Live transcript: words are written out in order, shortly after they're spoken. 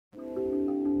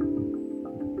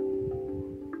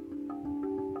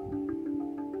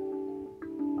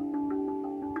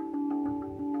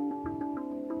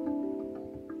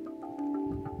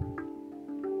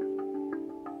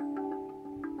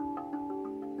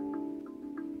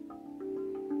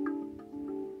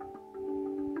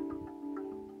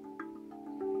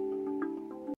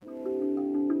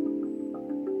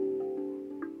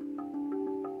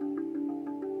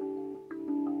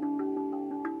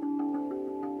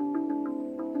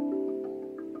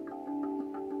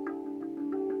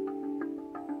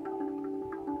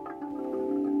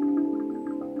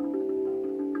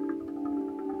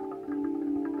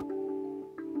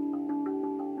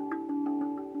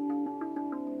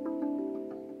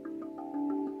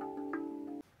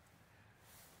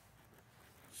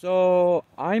So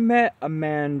I met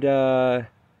Amanda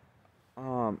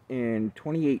in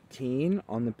 2018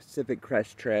 on the Pacific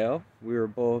Crest Trail. We were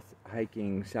both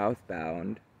hiking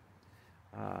southbound.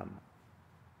 Um,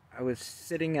 I was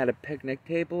sitting at a picnic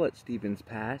table at Stevens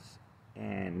Pass,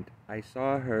 and I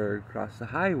saw her cross the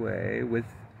highway with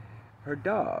her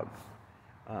dog.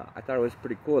 I thought it was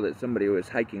pretty cool that somebody was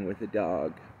hiking with a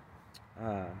dog.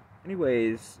 Uh,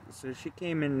 Anyways, so she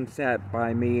came and sat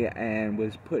by me and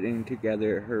was putting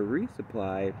together her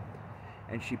resupply,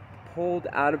 and she pulled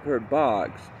out of her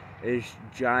box this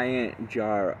giant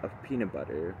jar of peanut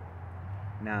butter.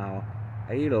 Now,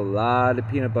 I eat a lot of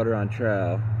peanut butter on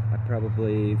trail.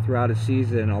 Throughout a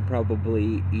season, I'll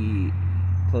probably eat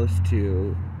close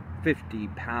to 50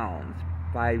 pounds,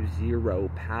 50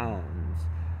 pounds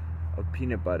of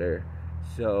peanut butter.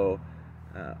 So,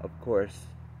 of course,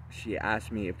 she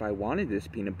asked me if I wanted this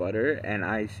peanut butter, and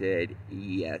I said,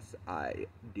 yes, I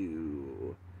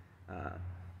do.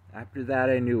 After that,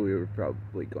 I knew we were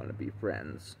probably going to be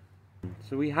friends.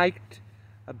 So we hiked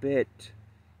a bit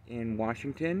in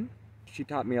Washington. She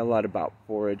taught me a lot about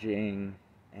foraging,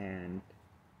 and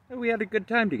we had a good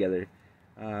time together.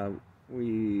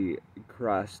 We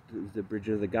crossed the Bridge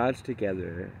of the Gods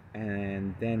together,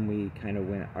 and then we kind of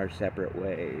went our separate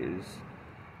ways.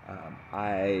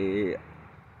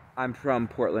 I'm from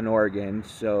Portland, Oregon,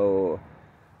 so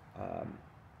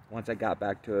once I got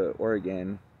back to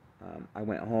Oregon, I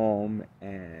went home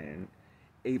and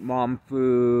ate mom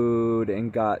food and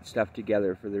got stuff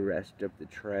together for the rest of the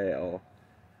trail,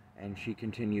 and she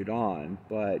continued on.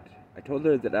 But I told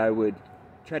her that I would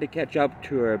try to catch up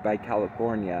to her by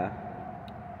California.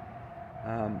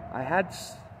 I had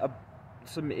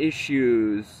some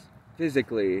issues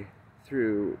physically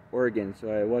through Oregon, so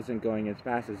I wasn't going as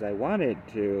fast as I wanted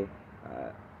to.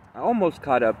 I almost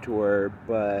caught up to her,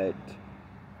 but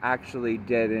actually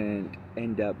didn't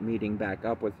end up meeting back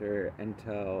up with her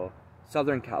until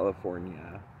Southern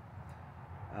California,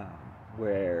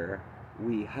 where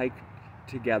we hiked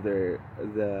together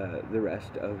the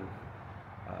rest of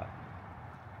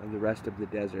the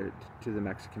desert to the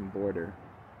Mexican border.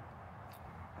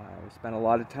 We spent a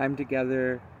lot of time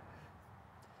together.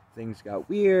 Things got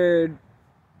weird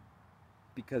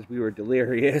because we were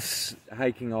delirious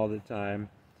hiking all the time,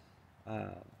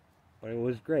 but it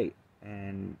was great.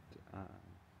 And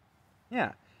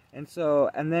yeah, and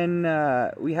then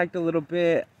we hiked a little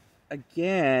bit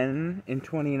again in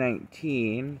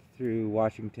 2019 through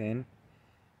Washington,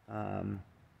 and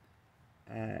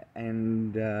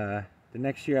the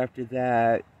next year after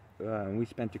that, we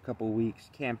spent a couple weeks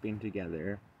camping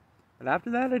together. But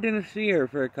after that, I didn't see her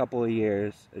for a couple of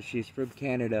years. She's from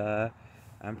Canada,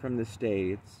 I'm from the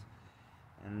States,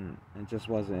 and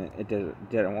it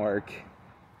didn't work.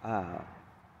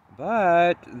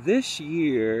 But this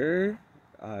year,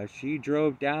 she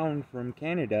drove down from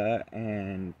Canada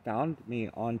and found me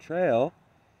on trail,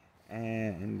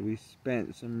 and we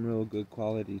spent some real good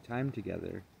quality time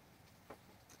together.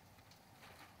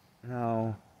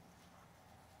 Now,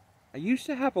 I used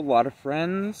to have a lot of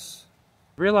friends.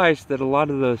 Realized that a lot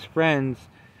of those friends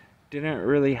didn't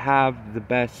really have the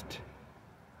best.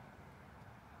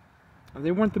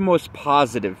 They weren't the most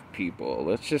positive people,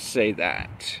 let's just say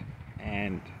that.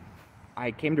 And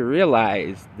I came to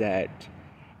realize that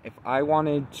if I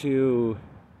wanted to,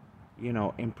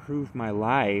 improve my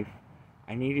life,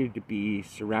 I needed to be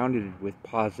surrounded with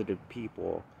positive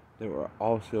people that were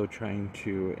also trying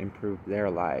to improve their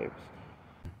lives.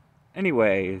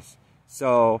 Anyways,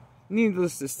 so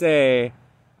needless to say,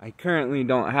 I currently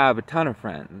don't have a ton of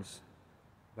friends,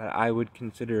 but I would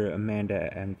consider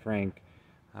Amanda and Frank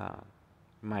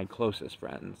my closest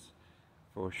friends,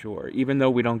 for sure. Even though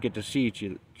we don't get to see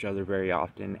each other very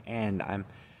often, and I'm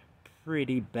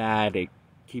pretty bad at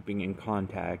keeping in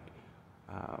contact,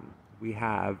 we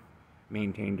have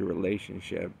maintained a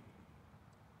relationship,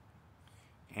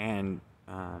 and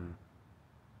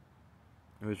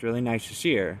it was really nice to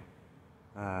see her.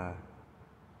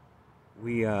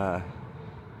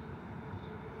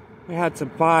 We had some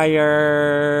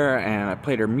fire, and I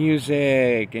played her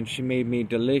music, and she made me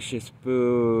delicious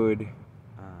food.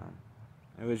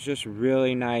 It was just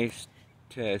really nice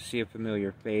to see a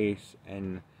familiar face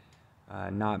and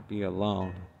not be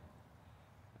alone.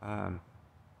 I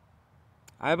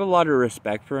have a lot of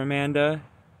respect for Amanda.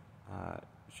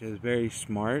 She is very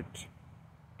smart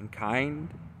and kind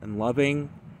and loving,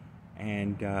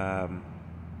 and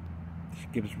she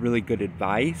gives really good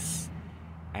advice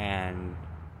and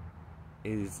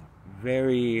is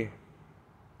very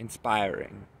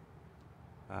inspiring.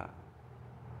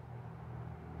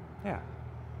 Yeah.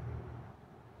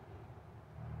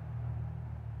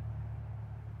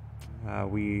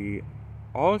 We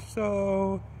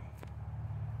also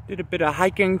did a bit of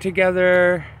hiking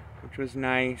together, which was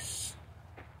nice.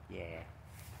 Yeah.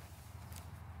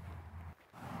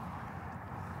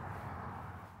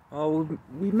 Oh,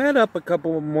 we met up a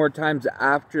couple more times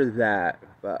after that,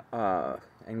 but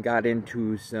and got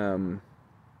into some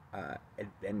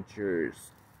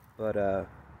adventures. But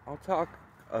I'll talk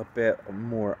a bit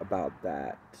more about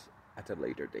that at a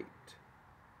later date.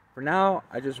 For now,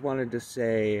 I just wanted to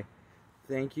say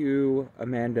thank you,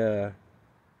 Amanda,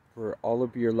 for all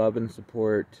of your love and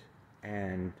support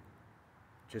and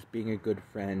just being a good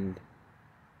friend.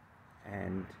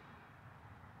 And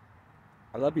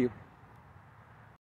I love you.